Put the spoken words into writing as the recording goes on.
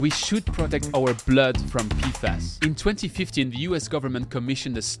We should protect our blood from PFAS. In 2015, the US government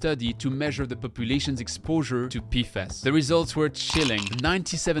commissioned a study to measure the population's exposure to PFAS. The results were chilling.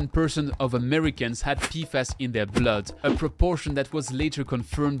 97% of Americans had PFAS in their blood, a proportion that was later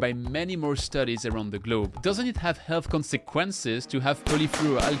confirmed by many more studies around the globe. Doesn't it have health consequences to have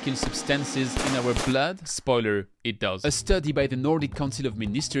polyfluoroalkyl substances in our blood? Spoiler, it does. A study by the Nordic Council of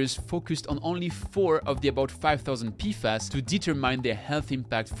Ministers focused on only 4 of the about 5,000 PFAS to determine their health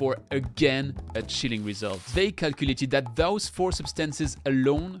impact for, again, a chilling result. They calculated that those 4 substances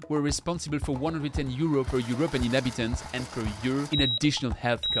alone were responsible for €110 per European inhabitant and per year in additional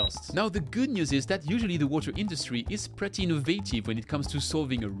health costs. Now, the good news is that usually the water industry is pretty innovative when it comes to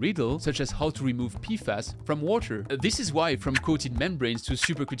solving a riddle, such as how to remove PFAS from water. This is why, from coated membranes to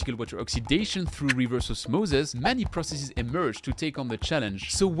supercritical water oxidation through reverse osmosis, many processes emerge to take on the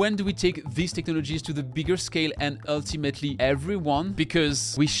challenge. So when do we take these technologies to the bigger scale and ultimately everyone?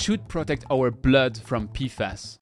 Because we should protect our blood from PFAS.